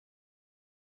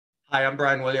Hi, I'm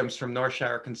Brian Williams from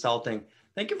Northshire Consulting.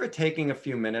 Thank you for taking a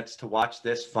few minutes to watch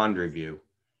this fund review.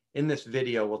 In this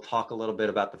video, we'll talk a little bit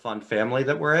about the fund family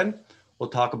that we're in.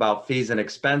 We'll talk about fees and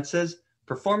expenses,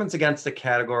 performance against the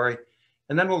category,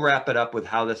 and then we'll wrap it up with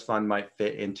how this fund might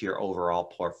fit into your overall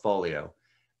portfolio.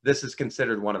 This is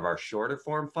considered one of our shorter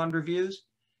form fund reviews.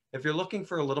 If you're looking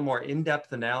for a little more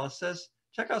in-depth analysis,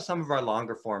 check out some of our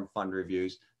longer form fund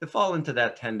reviews that fall into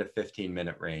that 10 to 15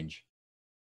 minute range.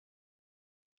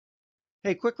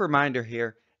 Hey, quick reminder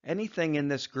here. Anything in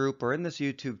this group or in this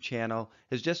YouTube channel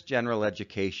is just general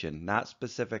education, not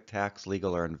specific tax,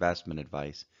 legal, or investment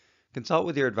advice. Consult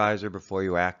with your advisor before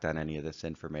you act on any of this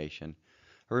information.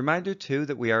 A reminder too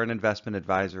that we are an investment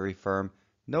advisory firm,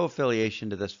 no affiliation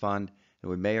to this fund,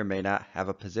 and we may or may not have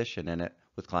a position in it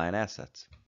with client assets.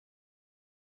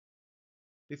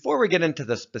 Before we get into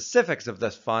the specifics of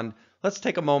this fund, let's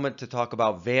take a moment to talk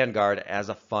about Vanguard as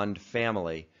a fund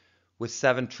family. With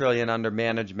 $7 trillion under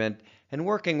management and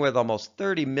working with almost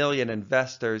 30 million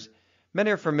investors, many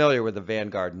are familiar with the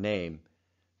Vanguard name.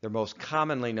 They're most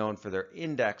commonly known for their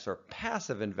index or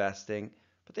passive investing,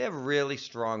 but they have really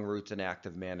strong roots in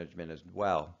active management as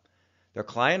well. They're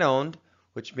client-owned,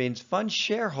 which means fund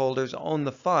shareholders own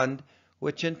the fund,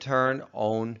 which in turn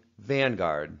own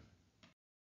Vanguard.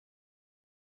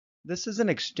 This is an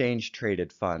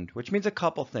exchange-traded fund, which means a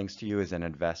couple things to you as an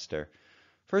investor.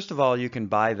 First of all, you can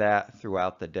buy that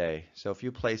throughout the day. So if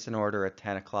you place an order at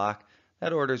 10 o'clock,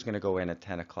 that order is going to go in at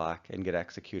 10 o'clock and get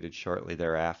executed shortly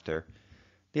thereafter.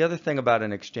 The other thing about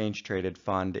an exchange-traded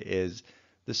fund is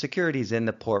the securities in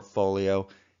the portfolio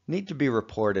need to be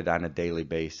reported on a daily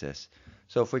basis.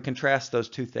 So if we contrast those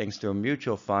two things to a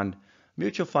mutual fund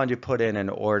you put in an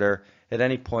order at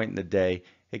any point in the day,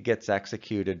 it gets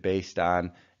executed based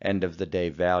on end of the day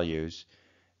values.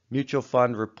 Mutual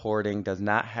fund reporting does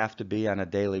not have to be on a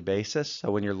daily basis.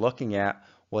 So when you're looking at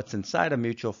what's inside a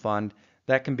mutual fund,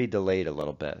 that can be delayed a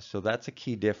little bit. So that's a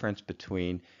key difference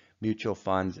between mutual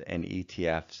funds and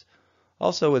ETFs.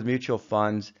 Also with mutual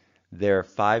funds, they're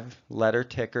 5-letter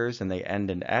tickers and they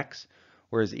end in X,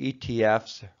 whereas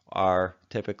ETFs are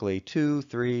typically 2,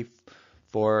 3,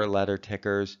 4-letter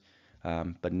tickers,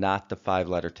 but not the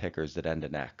 5-letter tickers that end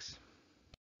in X.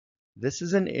 This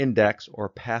is an index or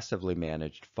passively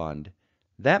managed fund.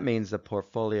 That means the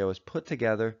portfolio is put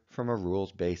together from a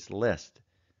rules-based list.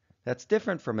 That's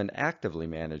different from an actively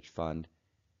managed fund.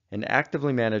 An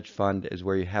actively managed fund is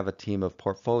where you have a team of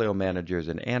portfolio managers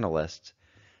and analysts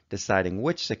deciding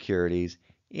which securities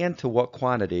and to what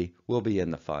quantity will be in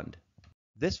the fund.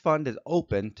 This fund is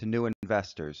open to new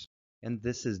investors, and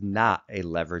this is not a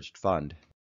leveraged fund.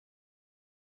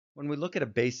 When we look at a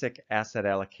basic asset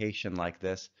allocation like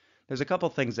this, there's a couple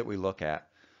things that we look at.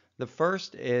 The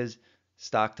first is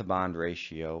stock to bond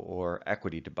ratio or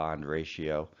equity to bond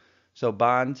ratio. So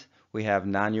bonds, we have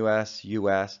non-US,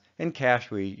 US, and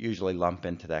cash we usually lump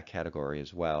into that category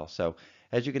as well. So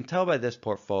as you can tell by this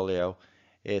portfolio,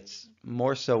 it's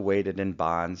more so weighted in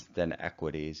bonds than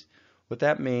equities. What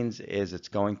that means is it's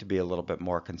going to be a little bit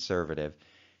more conservative.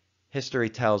 History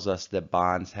tells us that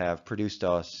bonds have produced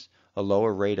us a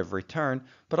lower rate of return,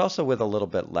 but also with a little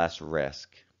bit less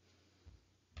risk.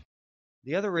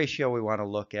 The other ratio we want to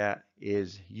look at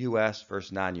is US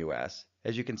versus non-US.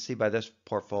 As you can see by this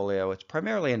portfolio, it's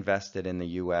primarily invested in the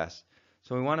US.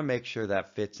 So we want to make sure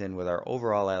that fits in with our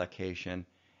overall allocation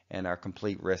and our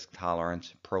complete risk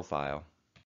tolerance profile.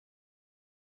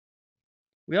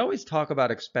 We always talk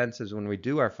about expenses when we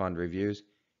do our fund reviews.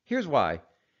 Here's why.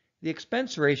 The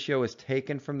expense ratio is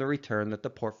taken from the return that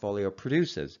the portfolio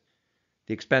produces.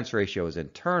 The expense ratio is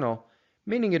internal,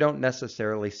 meaning you don't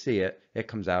necessarily see it. It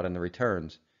comes out in the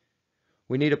returns.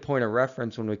 We need a point of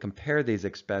reference when we compare these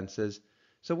expenses,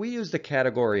 so we use the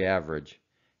category average.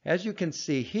 As you can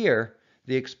see here,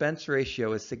 the expense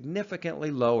ratio is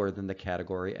significantly lower than the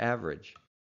category average.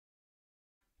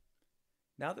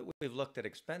 Now that we've looked at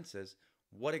expenses,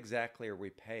 what exactly are we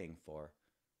paying for?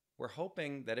 We're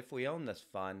hoping that if we own this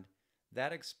fund,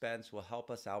 that expense will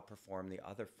help us outperform the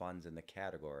other funds in the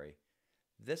category.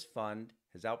 This fund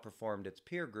has outperformed its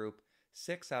peer group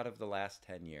 6 out of the last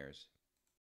 10 years.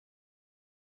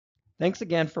 Thanks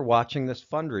again for watching this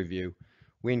fund review.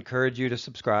 We encourage you to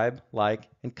subscribe, like,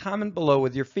 and comment below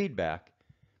with your feedback.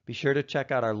 Be sure to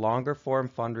check out our longer form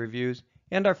fund reviews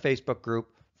and our Facebook group,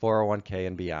 401k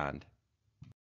and beyond.